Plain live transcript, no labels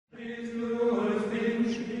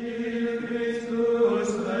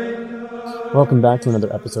Welcome back to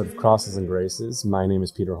another episode of Crosses and Graces. My name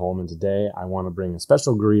is Peter Holman. Today I want to bring a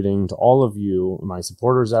special greeting to all of you, my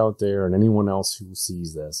supporters out there, and anyone else who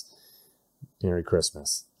sees this. Merry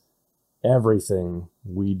Christmas. Everything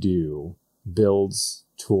we do builds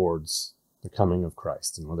towards the coming of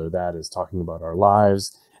Christ, and whether that is talking about our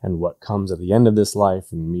lives and what comes at the end of this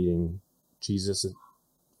life and meeting Jesus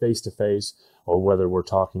face to face, or whether we're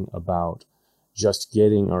talking about just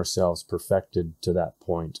getting ourselves perfected to that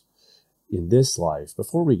point in this life,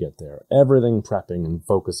 before we get there, everything prepping and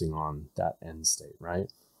focusing on that end state, right?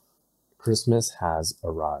 Christmas has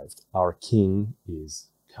arrived. Our King is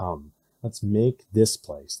come. Let's make this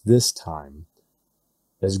place, this time,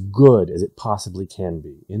 as good as it possibly can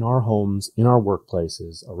be in our homes, in our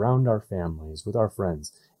workplaces, around our families, with our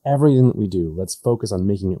friends. Everything that we do, let's focus on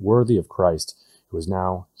making it worthy of Christ, who is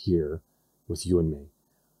now here with you and me.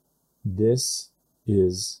 This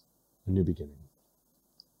is a new beginning.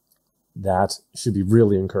 That should be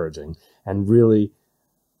really encouraging and really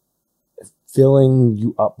filling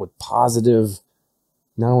you up with positive,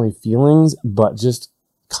 not only feelings, but just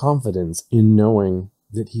confidence in knowing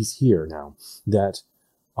that he's here now, that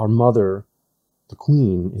our mother, the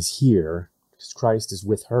Queen, is here because Christ is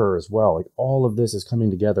with her as well. Like, all of this is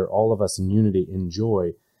coming together, all of us in unity, in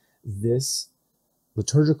joy. This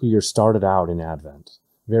liturgical year started out in Advent,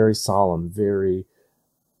 very solemn, very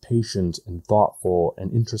patient and thoughtful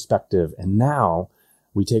and introspective. And now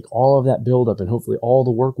we take all of that buildup and hopefully all the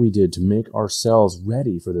work we did to make ourselves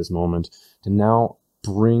ready for this moment to now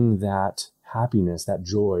bring that happiness, that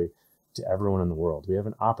joy to everyone in the world. We have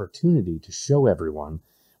an opportunity to show everyone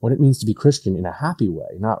what it means to be Christian in a happy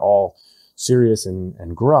way, not all serious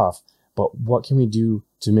and gruff, but what can we do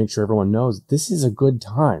to make sure everyone knows this is a good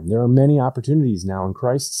time. There are many opportunities now, and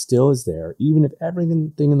Christ still is there, even if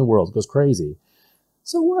everything in the world goes crazy.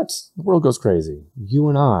 So what? The world goes crazy. You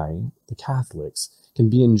and I, the Catholics, can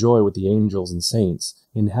be in joy with the angels and saints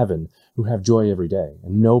in heaven who have joy every day,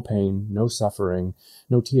 and no pain, no suffering,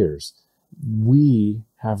 no tears. We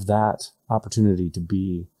have that opportunity to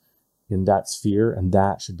be in that sphere, and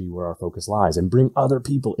that should be where our focus lies, and bring other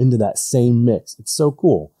people into that same mix. It's so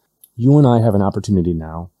cool. You and I have an opportunity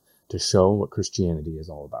now to show what Christianity is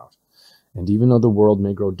all about. And even though the world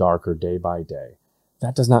may grow darker day by day,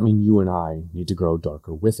 that does not mean you and I need to grow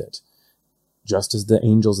darker with it. Just as the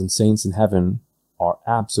angels and saints in heaven are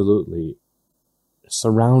absolutely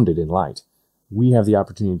surrounded in light, we have the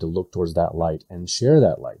opportunity to look towards that light and share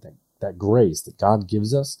that light, that grace that God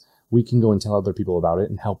gives us. We can go and tell other people about it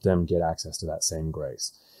and help them get access to that same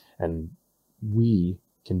grace. And we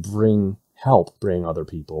can help bring other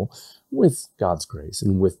people with God's grace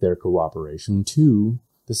and with their cooperation to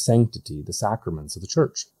the sanctity, the sacraments of the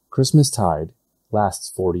church. Christmastide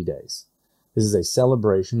lasts 40 days. This is a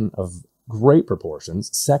celebration of great proportions,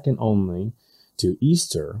 second only to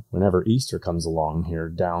Easter, whenever Easter comes along here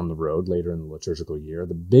down the road later in the liturgical year,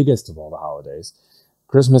 the biggest of all the holidays.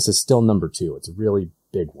 Christmas is still number 2. It's a really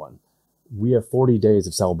big one. We have 40 days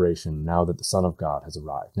of celebration now that the Son of God has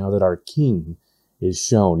arrived, now that our King is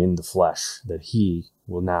shown in the flesh, that he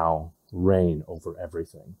will now reign over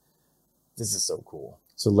everything. This is so cool.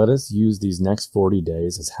 So let us use these next 40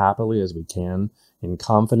 days as happily as we can, in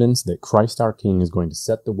confidence that Christ our King is going to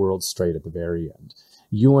set the world straight at the very end.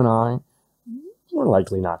 You and I, we're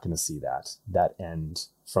likely not going to see that end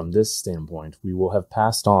from this standpoint. We will have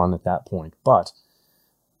passed on at that point. But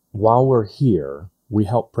while we're here, we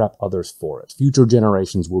help prep others for it. Future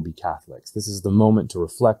generations will be Catholics. This is the moment to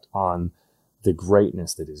reflect on the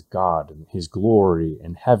greatness that is God and his glory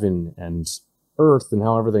and heaven and earth and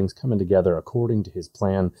how everything's coming together according to his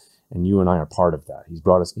plan, and you and I are part of that. He's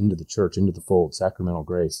brought us into the church, into the fold, sacramental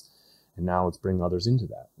grace, and now let's bring others into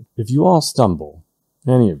that. If you all stumble,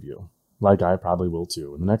 any of you, like I probably will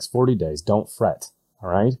too, in the next 40 days, don't fret, all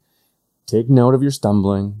right? Take note of your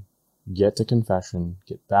stumbling, get to confession,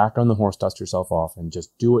 get back on the horse, dust yourself off, and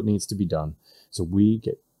just do what needs to be done so we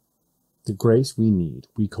get the grace we need.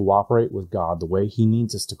 We cooperate with God the way he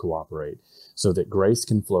needs us to cooperate so that grace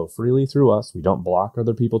can flow freely through us. We don't block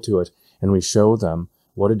other people to it, and we show them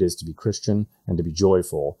what it is to be Christian and to be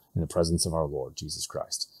joyful in the presence of our Lord Jesus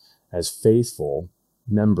Christ as faithful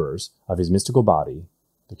members of his mystical body,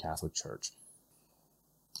 the Catholic Church.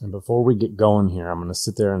 And before we get going here, I'm going to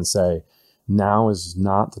sit there and say, now is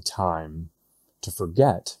not the time to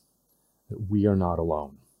forget that we are not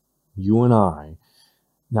alone. You and I,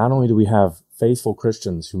 not only do we have faithful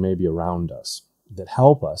Christians who may be around us that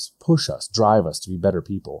help us, push us, drive us to be better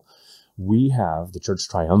people, we have the Church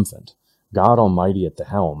Triumphant, God Almighty at the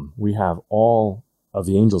helm. We have all of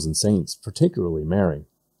the angels and saints, particularly Mary,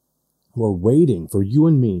 who are waiting for you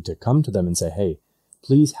and me to come to them and say, hey,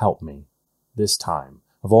 please help me. this time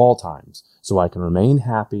of all times, so I can remain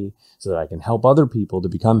happy, so that I can help other people to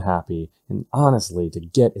become happy, and honestly, to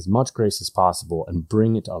get as much grace as possible and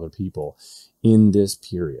bring it to other people in this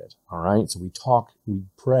period. All right. So we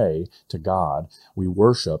pray to God, we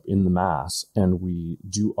worship in the Mass, and we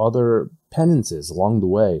do other penances along the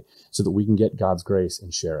way so that we can get God's grace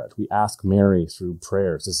and share it. We ask Mary through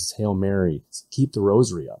prayers. This is Hail Mary. Keep the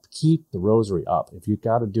rosary up. Keep the rosary up. If you've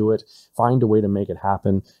got to do it, find a way to make it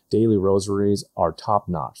happen. Daily rosaries are top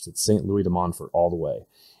notch. It's St. Louis de Montfort all the way.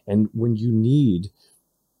 And when you need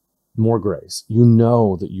more grace, you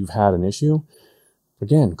know that you've had an issue,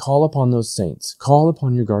 again, call upon those saints. Call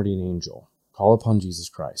upon your guardian angel. Call upon Jesus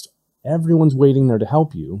Christ. Everyone's waiting there to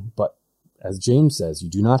help you, but as James says, you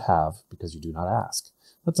do not have because you do not ask.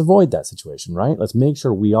 Let's avoid that situation, right? Let's make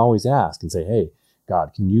sure we always ask and say, hey,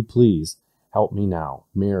 God, can you please help me now?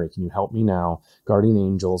 Mary, can you help me now? Guardian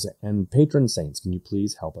angels and patron saints, can you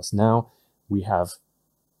please help us now? We have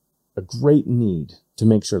a great need to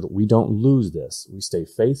make sure that we don't lose this. We stay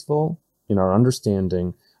faithful in our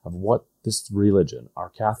understanding of what this religion, our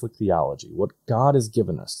Catholic theology, what God has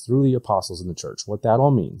given us through the apostles in the church, what that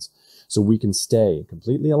all means, so we can stay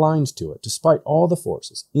completely aligned to it, despite all the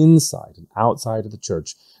forces inside and outside of the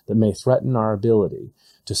church that may threaten our ability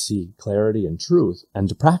to see clarity and truth and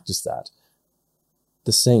to practice that.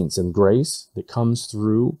 The saints and grace that comes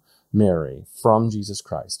through Mary from Jesus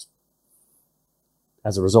Christ,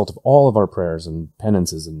 as a result of all of our prayers and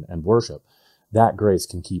penances and worship, that grace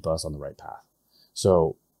can keep us on the right path.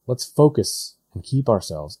 So let's focus and keep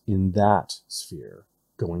ourselves in that sphere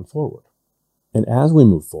going forward. And as we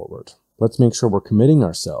move forward, let's make sure we're committing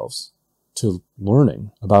ourselves to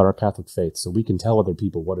learning about our Catholic faith so we can tell other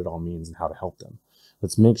people what it all means and how to help them.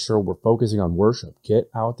 Let's make sure we're focusing on worship. Get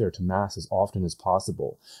out there to Mass as often as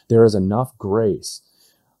possible. There is enough grace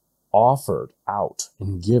offered out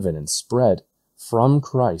and given and spread from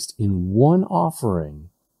Christ in one offering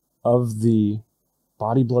of the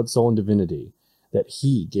body, blood, soul, and divinity that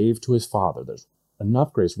he gave to his Father. There's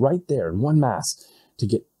enough grace right there in one Mass to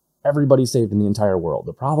get everybody saved in the entire world.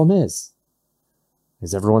 The problem is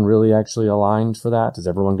everyone really actually aligned for that? Is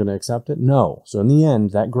everyone going to accept it? No. So in the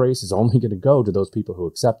end, that grace is only going to go to those people who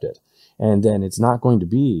accept it. And then it's not going to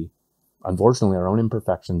be, unfortunately, our own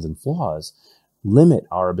imperfections and flaws limit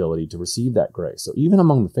our ability to receive that grace. So even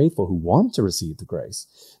among the faithful who want to receive the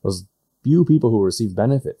grace, those few people who receive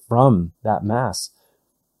benefit from that Mass,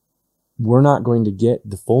 we're not going to get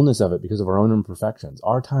the fullness of it because of our own imperfections.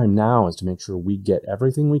 Our time now is to make sure we get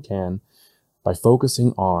everything we can by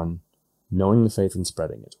focusing on knowing the faith and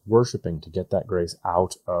spreading it, worshiping to get that grace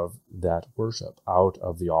out of that worship, out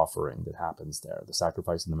of the offering that happens there, the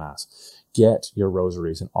sacrifice in the Mass. Get your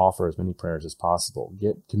rosaries and offer as many prayers as possible.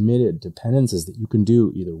 Get committed to penances that you can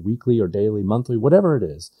do either weekly or daily, monthly, whatever it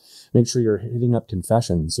is. Make sure you're hitting up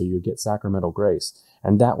confession so you get sacramental grace.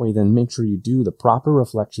 And that way, then make sure you do the proper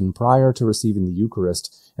reflection prior to receiving the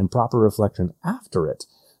Eucharist and proper reflection after it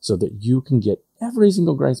so that you can get every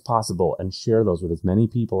single grace possible and share those with as many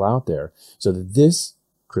people out there so that this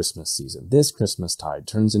Christmas season, this Christmas tide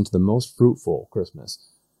turns into the most fruitful Christmas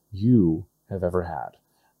you have ever had.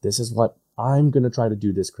 This is what I'm going to try to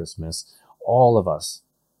do this Christmas. All of us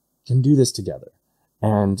can do this together.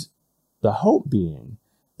 And the hope being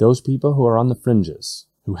those people who are on the fringes,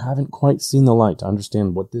 who haven't quite seen the light to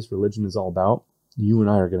understand what this religion is all about, you and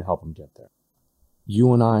I are going to help them get there.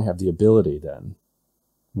 You and I have the ability then,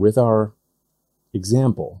 with our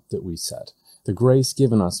example that we set, the grace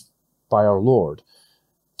given us by our Lord,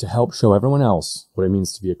 to help show everyone else what it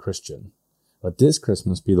means to be a Christian. Let this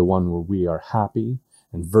Christmas be the one where we are happy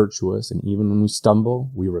and virtuous, and even when we stumble,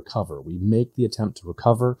 we recover. We make the attempt to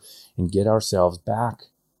recover and get ourselves back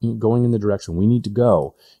going in the direction we need to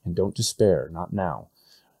go, and don't despair, not now.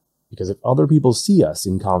 Because if other people see us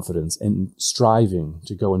in confidence and striving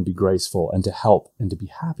to go and be graceful and to help and to be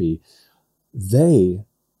happy, they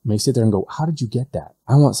may sit there and go, how did you get that?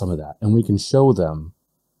 I want some of that. And we can show them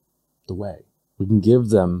the way. We can give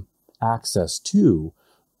them access to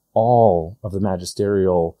all of the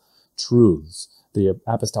magisterial truths, the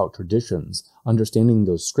apostolic traditions, understanding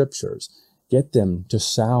those scriptures, get them to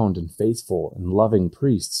sound and faithful and loving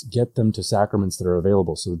priests, get them to sacraments that are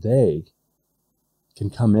available so they can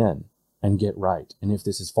come in and get right. And if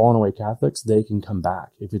this is fallen away Catholics, they can come back.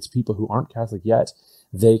 If it's people who aren't Catholic yet,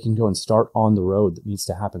 they can go and start on the road that needs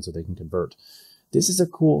to happen so they can convert. This is a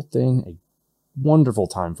cool thing, a wonderful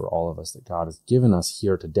time for all of us that God has given us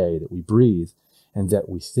here today, that we breathe and that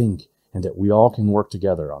we think and that we all can work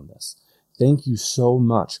together on this. Thank you so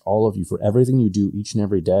much, all of you, for everything you do each and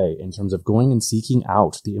every day in terms of going and seeking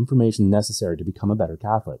out the information necessary to become a better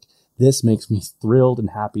Catholic. This makes me thrilled and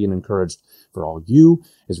happy and encouraged for all you,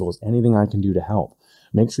 as well as anything I can do to help.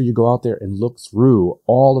 Make sure you go out there and look through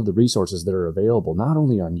all of the resources that are available, not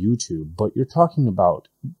only on YouTube, but you're talking about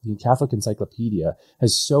the Catholic Encyclopedia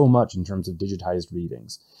has so much in terms of digitized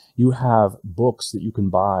readings. You have books that you can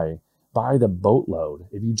buy by the boatload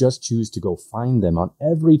if you just choose to go find them on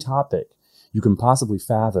every topic you can possibly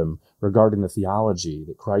fathom regarding the theology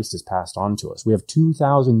that Christ has passed on to us. We have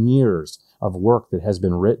 2,000 years of work that has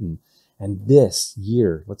been written. And this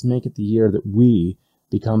year, let's make it the year that we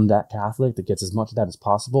become that Catholic that gets as much of that as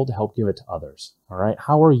possible to help give it to others. All right?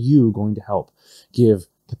 How are you going to help give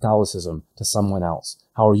Catholicism to someone else?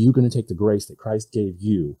 How are you going to take the grace that Christ gave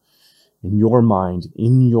you in your mind,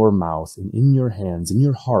 in your mouth, and in your hands, in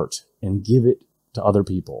your heart, and give it to other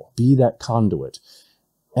people? Be that conduit.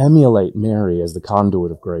 Emulate Mary as the conduit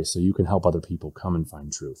of grace so you can help other people come and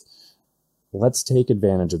find truth. Let's take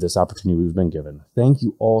advantage of this opportunity we've been given. Thank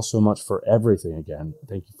you all so much for everything again.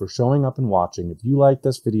 Thank you for showing up and watching. If you like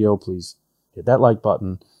this video, please hit that like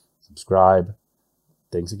button, subscribe.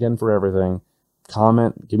 Thanks again for everything.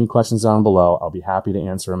 Comment, give me questions down below. I'll be happy to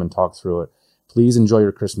answer them and talk through it. Please enjoy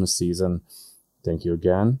your Christmas season. Thank you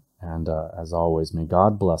again. And as always, may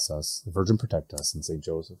God bless us, the Virgin protect us, and St.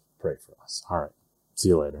 Joseph pray for us. All right. See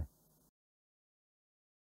you later.